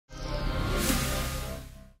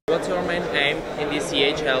What's your main aim in the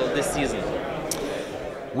CHL this season?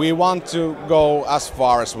 We want to go as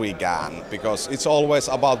far as we can, because it's always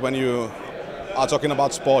about, when you are talking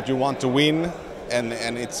about sport, you want to win, and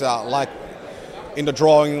it's like in the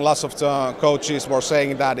drawing, lots of the coaches were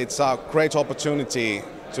saying that it's a great opportunity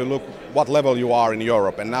to look what level you are in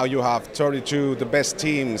Europe, and now you have 32 the best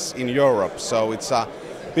teams in Europe, so it's a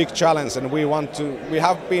big challenge, and we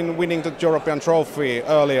have been winning the European trophy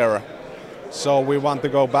earlier, so we want to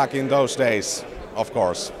go back in those days, of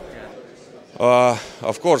course.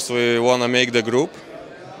 Of course, we want to make the group.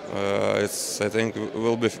 I think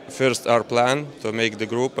will be first our plan to make the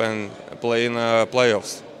group and play in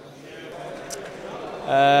playoffs.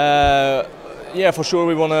 Yeah, for sure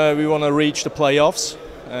we wanna reach the playoffs,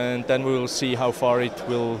 and then we will see how far it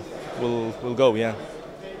will go. Yeah.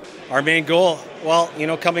 Our main goal, well,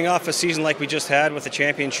 coming off a season like we just had with the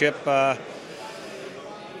championship,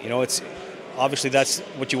 it's obviously that's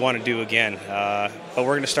what you want to do again. But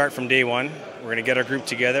we're going to start from day one. We're going to get our group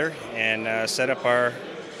together and set up our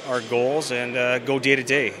goals and go day to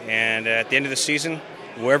day. And at the end of the season,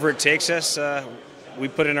 wherever it takes us, we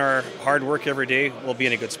put in our hard work every day, we'll be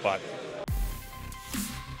in a good spot.